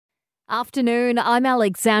Afternoon, I'm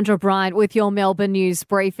Alexandra Bryant with your Melbourne News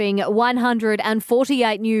Briefing.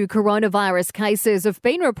 148 new coronavirus cases have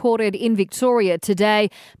been reported in Victoria today,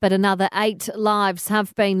 but another 8 lives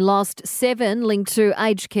have been lost, 7 linked to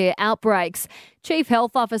aged care outbreaks. Chief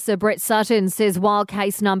Health Officer Brett Sutton says while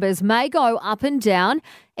case numbers may go up and down,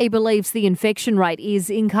 he believes the infection rate is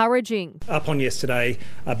encouraging. Up on yesterday,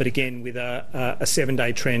 but again with a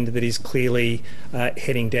 7-day trend that is clearly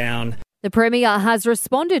heading down. The Premier has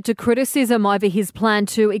responded to criticism over his plan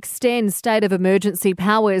to extend state of emergency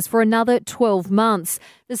powers for another 12 months.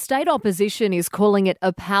 The state opposition is calling it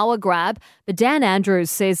a power grab, but Dan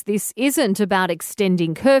Andrews says this isn't about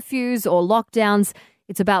extending curfews or lockdowns.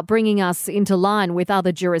 It's about bringing us into line with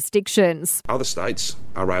other jurisdictions. Other states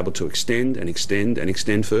are able to extend and extend and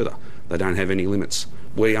extend further. They don't have any limits.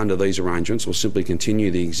 We, under these arrangements, will simply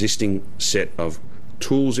continue the existing set of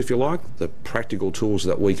tools, if you like, the practical tools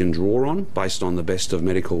that we can draw on based on the best of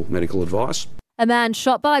medical advice. A man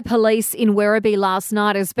shot by police in Werribee last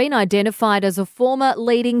night has been identified as a former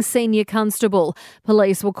leading senior constable.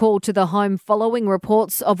 Police were called to the home following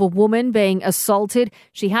reports of a woman being assaulted.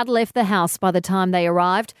 She had left the house by the time they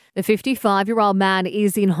arrived. The 55-year-old man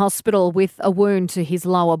is in hospital with a wound to his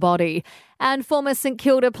lower body. And former St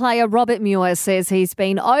Kilda player Robert Muir says he's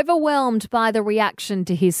been overwhelmed by the reaction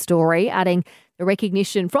to his story, adding the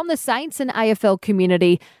recognition from the Saints and AFL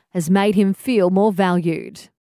community has made him feel more valued.